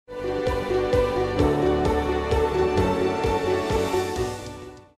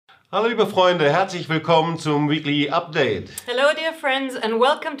Hallo liebe Freunde, herzlich willkommen zum Weekly Update. Hello dear friends and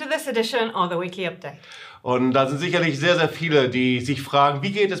welcome to this edition of the Weekly Update. Und da sind sicherlich sehr, sehr viele, die sich fragen,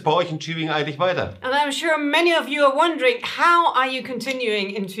 wie geht es bei euch in Tübingen eigentlich weiter? And I'm sure many of you are wondering, how are you continuing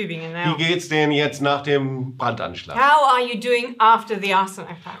in Tübingen now? Wie geht's denn jetzt nach dem Brandanschlag? How are you doing after the arson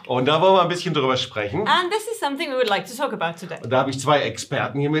attack? Und da wollen wir ein bisschen drüber sprechen. And this is something we would like to talk about today. Und da habe ich zwei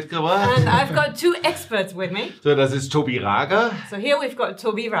Experten hier mitgebracht. And I've got two experts with me. So, das ist Tobi Rager. So here we've got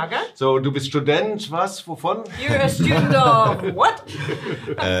Tobi Rager. So, du bist Student, was, wovon? You're a student of what?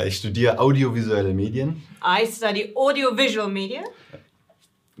 Ich studiere audiovisuelle Medien. I study audiovisual media.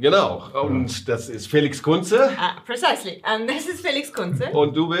 Genau, und das ist Felix Kunze. Precisely. And this is Felix Kunze.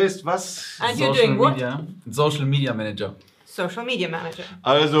 Und du bist was? And you're doing what? Social Media Manager. Social Media Manager.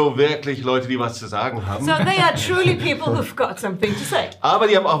 Also wirklich Leute, die was zu sagen haben. So they are truly people who've got something to say. Aber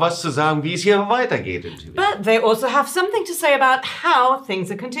die haben auch was zu sagen, wie es hier weitergeht in Tübingen. But they also have something to say about how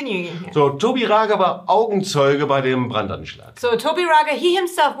things are continuing in here. So, Tobi Rager war Augenzeuge bei dem Brandanschlag. So Tobi Rager, he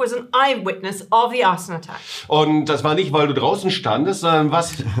himself was an eyewitness of the arson attack. Und das war nicht, weil du draußen standest, sondern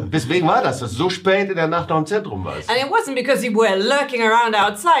weswegen war das, dass du so spät in der Nacht noch im Zentrum warst? And it wasn't because you were lurking around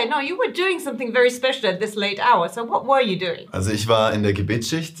outside. No, you were doing something very special at this late hour. So what were you doing? Also ich war in der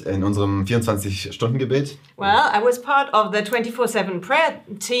Gebetsschicht in unserem 24-Stunden-Gebet. Well, I was part of the 24/7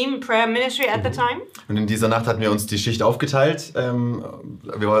 prayer ministry at the time. Und in dieser Nacht hatten wir uns die Schicht aufgeteilt.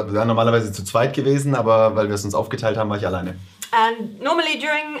 Wir waren normalerweise zu zweit gewesen, aber weil wir es uns aufgeteilt haben, war ich alleine. And normally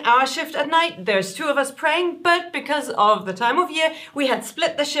during our shift at night, there's two of us praying, but because of the time of year, we had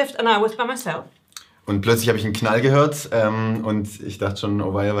split the shift and I was by myself. Und plötzlich habe ich einen Knall gehört und ich dachte schon,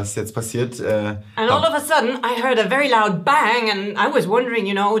 oh weia, was ist jetzt passiert? And all of a sudden, I heard a very loud bang and I was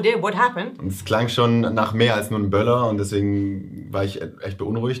wondering, oh dear, what happened? Und es klang schon nach mehr als nur ein Böller und deswegen war ich echt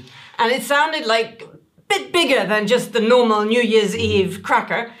beunruhigt. And it sounded like a bit bigger than just the normal New Year's Eve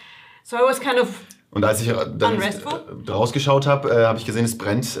cracker. So I was kind of Und als ich dann rausgeschaut habe, habe ich gesehen, es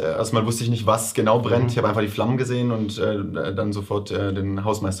brennt. Erstmal wusste ich nicht, was genau brennt. Ich habe einfach die Flammen gesehen und dann sofort den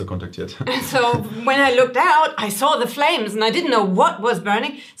Hausmeister kontaktiert. So when I looked out, I saw the flames and I didn't know what was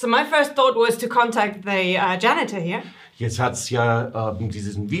burning. So my first thought was to contact the janitor here. Jetzt hat es ja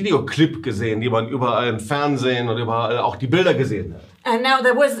diesen Videoclip gesehen, den man überall im Fernsehen und überall auch die Bilder gesehen hat. And now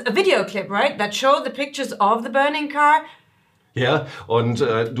there was a video clip, right, that showed the pictures of the burning car. Ja, und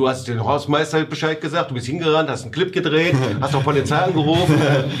du hast den Hausmeister Bescheid gesagt, du bist hingerannt, hast einen Clip gedreht, hast auch Polizei angerufen.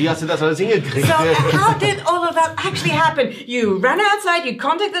 Wie hast du das alles hingekriegt? So how did all of that actually happen? You ran outside, you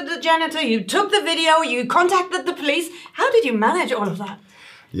contacted the janitor, you took the video, you contacted the police. How did you manage all of that?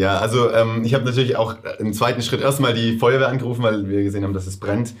 Ja, also ich habe natürlich auch im zweiten Schritt erstmal die Feuerwehr angerufen, weil wir gesehen haben, dass es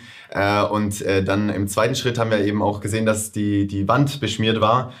brennt. Und dann im zweiten Schritt haben wir eben auch gesehen, dass die Wand beschmiert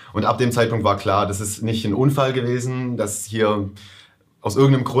war. Und ab dem Zeitpunkt war klar, das ist nicht ein Unfall gewesen, dass hier aus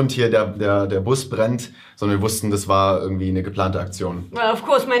irgendeinem Grund hier der Bus brennt, sondern wir wussten, das war irgendwie eine geplante Aktion. Well, of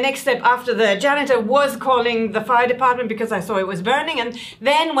course, my next step after the janitor was calling the fire department because I saw it was burning. And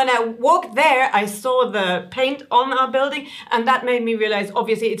then when I walked there, I saw the paint on our building. And that made me realize,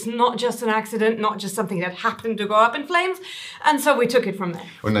 obviously, it's not just an accident, not just something that happened to go up in flames. And so we took it from there.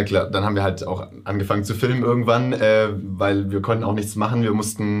 Und na klar, dann haben wir halt auch angefangen zu filmen irgendwann, weil wir konnten auch nichts machen. Wir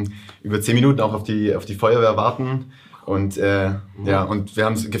mussten über 10 Minuten auch auf die Feuerwehr warten. Und ja, und wir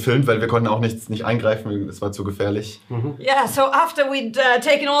haben es gefilmt, weil wir konnten auch nicht eingreifen, es war zu gefährlich. Yeah, so after we'd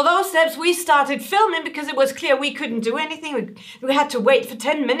taken all those steps, we started filming because it was clear we couldn't do anything. We had to wait for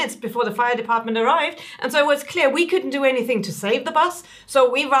 10 minutes before the fire department arrived, and so it was clear we couldn't do anything to save the bus.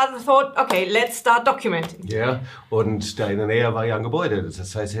 So we rather thought, okay, let's start documenting. Ja, und da in der Nähe war ja ein Gebäude. Das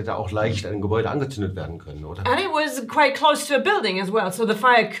heißt, es hätte auch leicht ein Gebäude angezündet werden können, oder? And it was quite close to a building as well, so the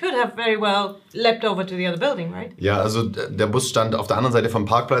fire could have very well leapt over to the other building, right? Ja, also der Bus stand auf der anderen Seite vom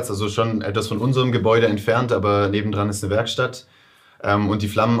Parkplatz, also schon etwas von unserem Gebäude entfernt, aber nebendran ist eine Werkstatt. Und die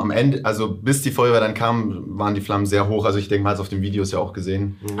Flammen am Ende, also bis die Feuerwehr dann kam, waren die Flammen sehr hoch. Also ich denke, man hat es auf den Videos ja auch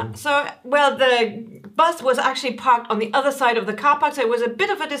gesehen. So, well, the bus was actually parked on the other side of the car park, so it was a bit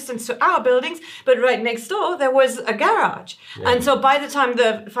of a distance to our buildings, but right next door there was a garage. Yeah. And so by the time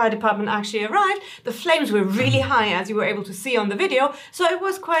the fire department actually arrived, the flames were really high, as you were able to see on the video, so it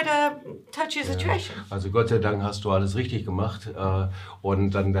was quite a touchy situation. Also Gott sei Dank hast du alles richtig gemacht.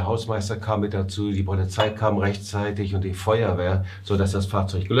 Und dann der Hausmeister kam mit dazu, die Polizei kam rechtzeitig und die Feuerwehr, sodass das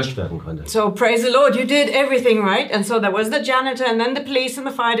Fahrzeug gelöscht werden konnte. So praise the Lord, you did everything right. And so there was the janitor and then the police and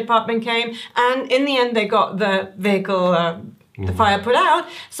the fire department came. And in the end they got the vehicle the fire put out.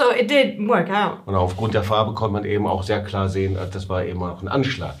 So it did work out. Und aufgrund der Farbe konnte man eben auch sehr klar sehen, das war eben auch ein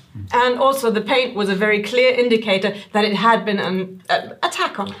Anschlag. And also the paint was a very clear indicator that it had been an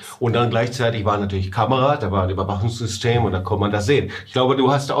attack on us. Und dann gleichzeitig war natürlich Kamera, da war ein Überwachungssystem und da konnte man das sehen. Ich glaube,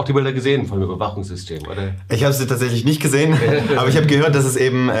 du hast auch die Bilder gesehen von dem Überwachungssystem, oder? Ich habe sie tatsächlich nicht gesehen, aber ich habe gehört, dass es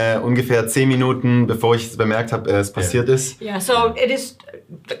eben ungefähr 10 Minuten, bevor ich es bemerkt habe, es passiert ist. Yeah, so it is.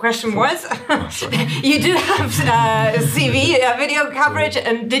 The question was, you do have CV, video coverage,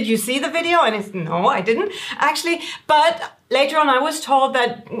 and did you see the video? And it's no, I didn't actually. But later on, I was told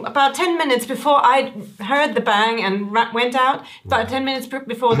that about 10 minutes before I heard the bang and went out, about 10 minutes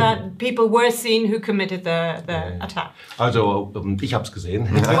before that, people were seen who committed the attack. Also, ich habe es gesehen.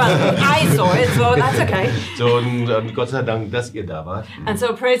 Well, I saw it, so that's okay. So, und Gott sei Dank, dass ihr da wart. And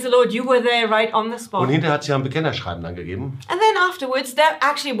so praise the Lord, you were there right on the spot. Und hinterher hat es ja ein Bekennerschreiben dann gegeben. And then afterwards, there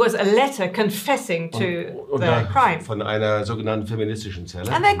actually was a letter confessing to the crime. Von einer sogenannten feministischen Zelle,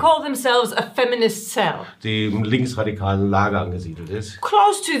 And they call themselves a feminist cell, die im linksradikalen Lager angesiedelt ist.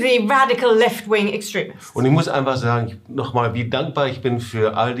 close to the radical left-wing extremists. Und ich muss einfach sagen, nochmal, wie dankbar ich bin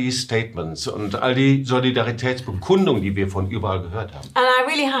für all die Statements und all die Solidaritätsbekundungen, die wir von überall gehört haben. And I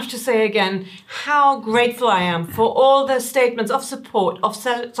really have to say again how grateful I am for all the statements of support, of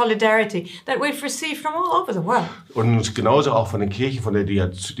solidarity that we've received from all over the world. Und genauso auch von den Kirchen, von der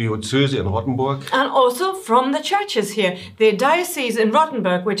Diözese in Rottenburg. And also from the churches here, the diocese in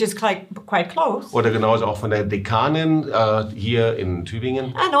Rottenburg, which is quite close. Oder genauso auch von der Dekanin hier in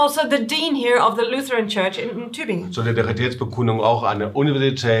Tübingen. And also the dean here of the Lutheran Church in Tübingen. Solidaritätsbekundung auch an der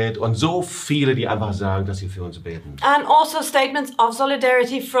Universität und so viele, die einfach sagen, dass sie für uns beten. And also statements of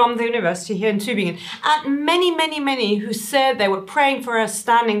solidarity from the university here in Tübingen. And many, many, many who said they were praying for us,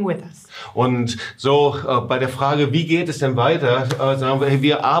 standing with us. Und so bei der Frage, wie geht es denn weiter, sagen wir, hey,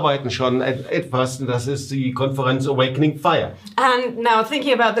 wir arbeiten schon etwas, das ist die Konferenz Awakening Fire. And now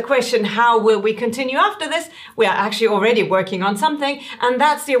thinking about the question, how will we continue after this? We are actually already working on something, and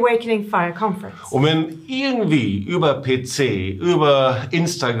that's the Awakening Fire Conference. Und wenn irgendwie über PC, über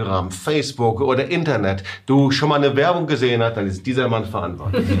Instagram, Facebook oder Internet du schon mal eine Werbung gesehen hast, dann ist dieser Mann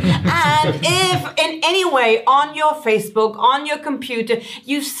verantwortlich. And if in any way on your Facebook, on your computer,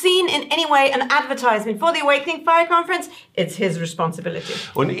 you've seen in any way an advertisement for the Awakening Fire Conference, it's his responsibility.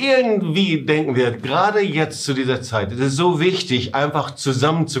 Und irgendwie denken wir, gerade jetzt zu dieser Zeit, es ist so wichtig, einfach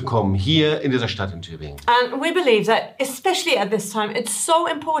zusammenzukommen hier in dieser Stadt in Tübingen. And we believe that, especially at this time, it's so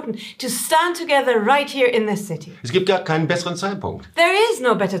important to stand together right here in this city. Es gibt gar keinen besseren Zeitpunkt, There is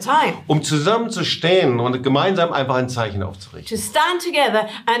no better time um zusammenzustehen und gemeinsam einfach ein Zeichen aufzurichten. to stand together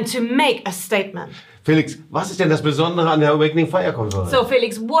and to make a statement. Felix, was ist denn das Besondere an der Awakening Fire Konferenz? So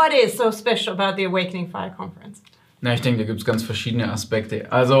Felix, what is so special about the Awakening Fire Conference? Na, ich denke, da gibt es ganz verschiedene Aspekte.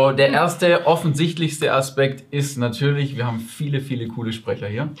 Also der erste, offensichtlichste Aspekt ist natürlich, wir haben viele, viele coole Sprecher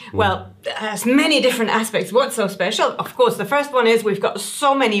hier. Well, there's many different aspects. What's so special? Of course, the first one is we've got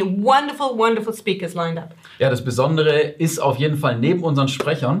so many wonderful, wonderful speakers lined up. Ja, das Besondere ist auf jeden Fall neben unseren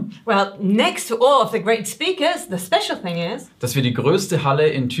Sprechern, Well, next to all of the great speakers, the special thing is dass wir die größte Halle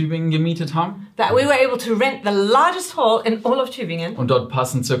in Tübingen gemietet haben. that we were able to rent the largest hall in all of Tübingen Und dort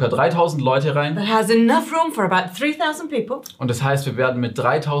passen ca. 3000 Leute rein. that has enough room for about 3,000 people. Und das heißt, wir werden mit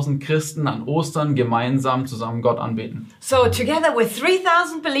 3000 Christen an Ostern gemeinsam zusammen Gott anbeten. So together with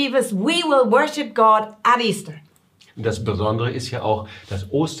 3,000 believers, we will worship God at Easter. Und das Besondere ist ja auch, dass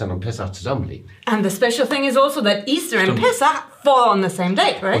Ostern und Pessach zusammenliegen. And the special thing is also that Easter and Pesach fall on the same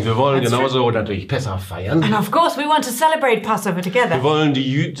date, right? Und wir wollen That's true. genauso natürlich Pessach feiern. And of course, we want to celebrate Passover together. Wir wollen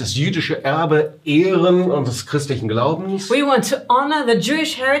das jüdische Erbe ehren unseres christlichen Glaubens. We want to honor the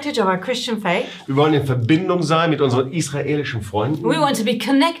Jewish heritage of our Christian faith. Wir wollen in Verbindung sein mit unseren israelischen Freunden. We want to be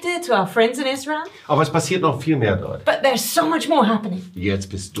connected to our friends in Israel. Aber es passiert noch viel mehr dort. But there's so much more happening. Jetzt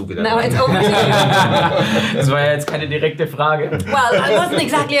bist du wieder Now dran. it's over to you. Das war ja jetzt keine direkte Frage. Well, it wasn't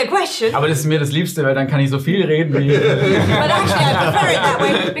exactly a question, Aber das ist mir das Liebste, weil dann kann ich so viel reden wie... but actually I prefer it that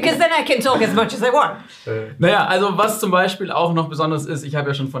way because then I can talk as much as I want. Naja, also was zum Beispiel auch noch besonders ist, ich habe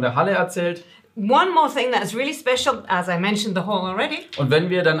ja schon von der Halle erzählt. One more thing that's really special, as I mentioned the hall already. Und wenn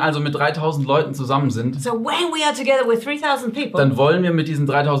wir dann also mit 3000 Leuten zusammen sind, So when we are together with 3,000 people, dann wollen wir mit diesen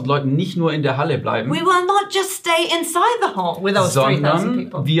 3000 Leuten nicht nur in der Halle bleiben, we will not just stay inside the hall with those 3,000 sondern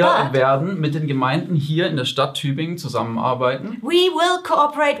people. wir But werden mit den Gemeinden hier in der Stadt Tübingen zusammenarbeiten. we will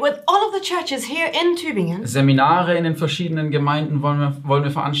cooperate with all of the churches here in Tübingen. Seminare in den verschiedenen Gemeinden wollen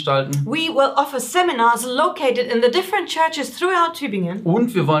wir veranstalten. We will offer seminars located in the different churches throughout Tübingen.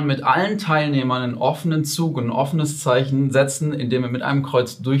 Und wir wollen mit allen Teilnehmern wir mal einen offenen Zug und ein offenes Zeichen setzen, indem wir mit einem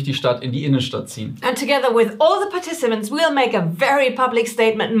Kreuz durch die Stadt in die Innenstadt ziehen. And together with all the participants, we'll make a very public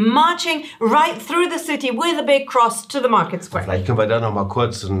statement, marching right through the city with a big cross to the market square. Vielleicht können wir da noch mal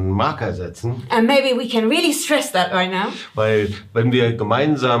kurz einen Marker setzen, And maybe we can really stress that right now. weil wenn wir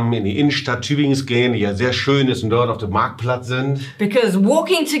gemeinsam in die Innenstadt Tübingens gehen, die ja sehr schön ist und dort auf dem Marktplatz sind, Because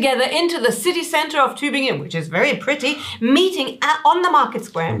walking together into the city center of Tübingen, which is very pretty, meeting on the market und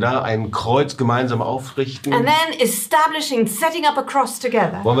square, da ein Kreuz gemeinsam aufrichten, and then establishing, setting up a cross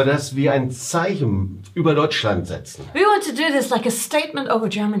together. wollen wir das wie ein Zeichen über Deutschland setzen. We want to do this like a statement over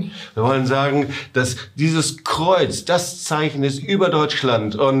Germany. Wir wollen sagen, dass dieses Kreuz das Zeichen ist über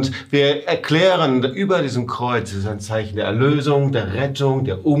Deutschland und wir erklären, über diesem Kreuz ist ein Zeichen der Erlösung, der Rettung,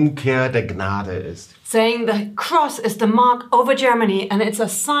 der Umkehr, der Gnade ist. Saying the cross is the mark over Germany and it's a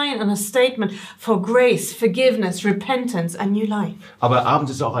sign and a statement for grace, forgiveness, repentance and new life. Aber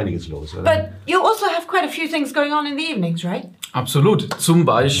abends ist auch einiges los, oder? But you also have quite a few things going on in the evenings, right? Absolut. Zum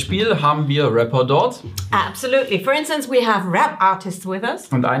Beispiel haben wir Rapper dort Absolutely. For instance, we have rap artists with us.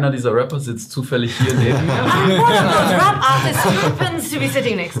 und einer dieser Rapper sitzt zufällig hier neben mir. And one of those rap artists happens to be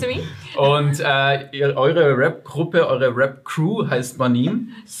sitting next to me. Und eure Rap-Gruppe, eure Rap-Crew heißt Banim.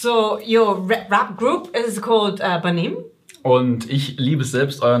 So your rap group is called Banim. Und ich liebe es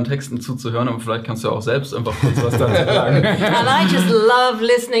selbst, euren Texten zuzuhören, aber vielleicht kannst du auch selbst einfach kurz was dazu sagen. And I just love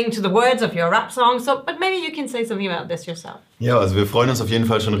listening to the words of your rap songs. So, but maybe you can say something about this yourself. Ja, also wir freuen uns auf jeden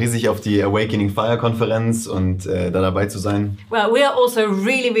Fall schon riesig auf die Awakening Fire Konferenz und da dabei zu sein. Well, we are also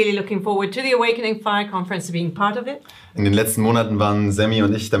really looking forward to the Awakening Fire Conference, to being part of it. In den letzten Monaten waren Sammy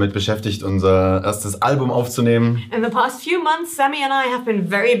und ich damit beschäftigt, unser erstes Album aufzunehmen. In the past few months, Sammy and I have been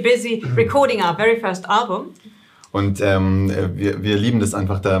very busy recording our very first album. Und wir lieben das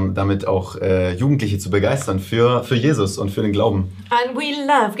einfach, damit auch Jugendliche zu begeistern für Jesus und für den Glauben. And we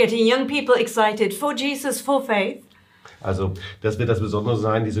love getting young people excited for Jesus, for faith. Also das wird das Besondere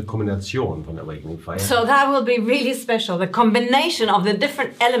sein, diese Kombination von Awakening Fire. So that will be really special, the combination of the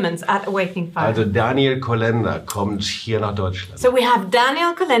different elements at Awakening Fire. Also Daniel Kolender kommt hier nach Deutschland. So we have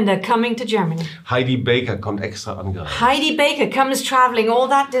Daniel Kolender coming to Germany. Heidi Baker kommt extra angereist. Heidi Baker comes traveling all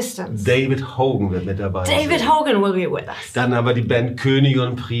that distance. David Hogan wird mit dabei David sein. Hogan will be with us. Dann haben wir die Band Könige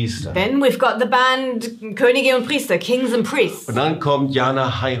und Priester. Then we've got the band Könige und Priester, Kings and Priests. Und dann kommt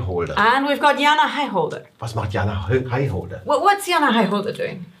Jana Highholder. And we've got Jana Highholder. Was macht Jana Highholder? What's Jana Highholder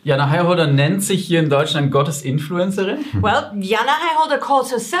doing? Jana Highholder nennt sich hier in Deutschland Gottes Influencerin. Well, Jana Highholder calls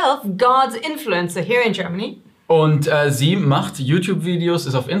herself God's influencer here in Germany. Und sie macht YouTube-Videos,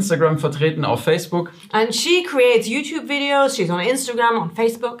 ist auf Instagram vertreten, auf Facebook. And she creates YouTube videos, she's on Instagram, on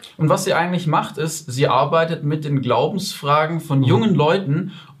Facebook. Und was sie eigentlich macht, ist, sie arbeitet mit den Glaubensfragen von jungen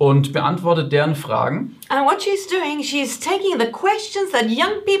Leuten und beantwortet deren Fragen. And what she's doing, she's taking the questions that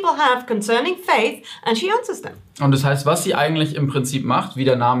young people have concerning faith and she answers them. Und das heißt, was sie eigentlich im Prinzip macht, wie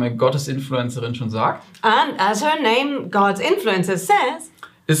der Name Gottes Influencerin schon sagt, And as her name, God's influencer, says,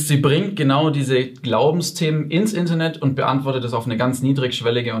 ist, sie bringt genau diese Glaubensthemen ins Internet und beantwortet es auf eine ganz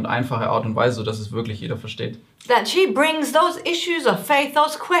niedrigschwellige und einfache Art und Weise, sodass es wirklich jeder versteht. that she brings those issues of faith,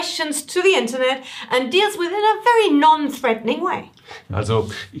 those questions to the internet and deals with it in a very non-threatening way. Also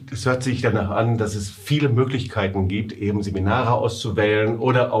es hört sich danach an, dass es viele Möglichkeiten gibt, eben Seminare auszuwählen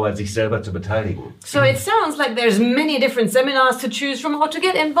oder auch sich selber zu beteiligen. So it sounds like there's many different seminars to choose from or to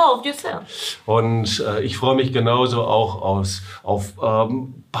get involved yourself. Und ich freue mich genauso auch auf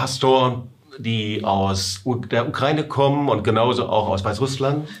Pastoren, die aus der Ukraine kommen und genauso auch aus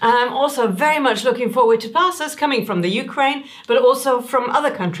Weißrussland. And I'm also very much looking forward to pastors coming from the Ukraine, but also from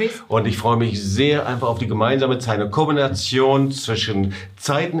other countries. Und ich freue mich sehr einfach auf die gemeinsame Zeit, eine Kombination zwischen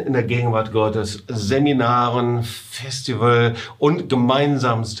Zeiten in der Gegenwart Gottes, Seminaren, Festival und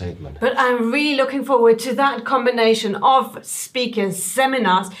gemeinsamen Statement. But I'm really looking forward to that combination of speakers,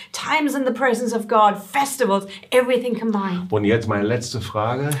 seminars, times in the presence of God, festivals, everything combined. Und jetzt meine letzte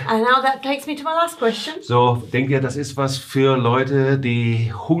Frage. And now that takes me to my last question. So, denkt ihr, das ist was für Leute,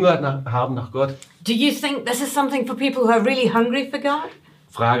 die Hunger haben nach Gott? Do you think this is something for people who are really hungry for God?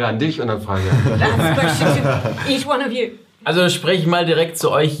 Frage an dich und dann Frage an dich. That's a question to each one of you. Also spreche ich mal direkt zu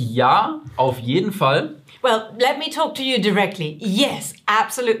euch. Ja, auf jeden Fall. Well, let me talk to you directly. Yes,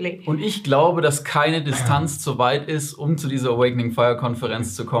 absolutely. Und ich glaube, dass keine Distanz zu weit ist, um zu dieser Awakening Fire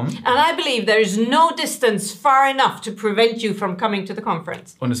Konferenz zu kommen. And I believe there is no distance far enough to prevent you from coming to the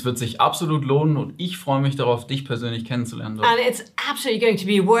conference. Und es wird sich absolut lohnen und ich freue mich darauf, dich persönlich kennenzulernen dort. And it's absolutely going to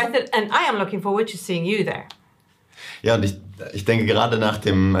be worth it and I am looking forward to seeing you there. Ja, und ich Ich denke, gerade nach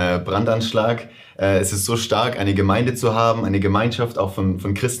dem Brandanschlag ist es so stark, eine Gemeinde zu haben, eine Gemeinschaft auch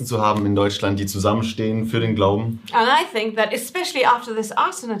von Christen zu haben in Deutschland, die zusammenstehen für den Glauben. And I think that especially after this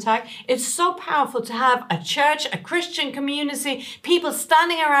arson attack, it's so powerful to have a church, a Christian community, people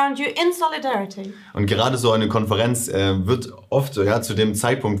standing around you in solidarity. Und gerade so eine Konferenz wird oft zu dem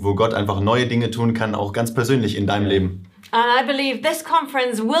Zeitpunkt, wo Gott einfach neue Dinge tun kann, auch ganz persönlich in deinem Leben. And I believe this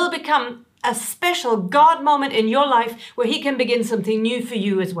conference will become a special God moment in your life where he can begin something new for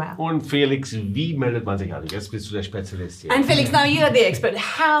you as well. Und Felix, wie meldet man sich an? Jetzt bist du der Spezialist hier. And Felix, now you are the expert.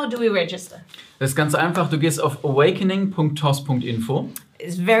 How do we register? Das ist ganz einfach. Du gehst auf awakening.tos.info.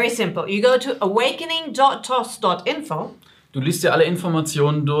 It's very simple. You go to awakening.tos.info. Du liest dir alle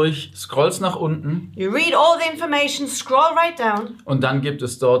Informationen durch, scrollst nach unten. You read all the information, scroll right down. Und dann gibt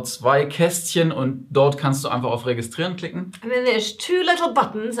es dort 2 Kästchen und dort kannst du einfach auf Registrieren klicken. And then there's 2 little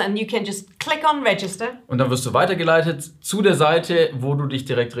buttons and you can just click on register. Und dann wirst du weitergeleitet zu der Seite, wo du dich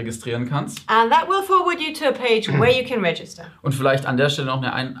direkt registrieren kannst. And that will forward you to a page where you can register. Und vielleicht an der Stelle noch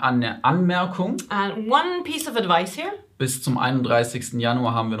eine Anmerkung. And one piece of advice here. Bis zum 31.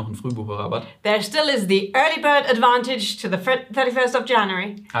 Januar haben wir noch einen Frühbucherrabatt. There still is the early bird advantage to the 31st of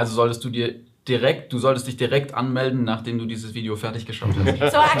January. Also solltest du dich direkt anmelden, nachdem du dieses Video fertig geschaut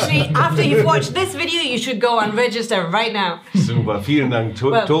hast. So actually, after you've watched this video, you should go and register right now. Super, vielen Dank,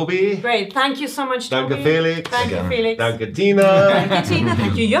 Tobi. Great, thank you so much, Tobi. Danke, Felix. Danke, Felix. Danke, Tina. Thank you, Tina.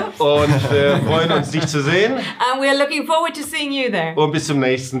 Thank you, Jobs. Und wir freuen uns, dich zu sehen. And we're looking forward to seeing you there. Und bis zum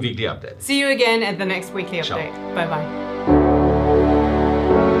nächsten Weekly Update. See you again at the next weekly Ciao. update. Bye-bye.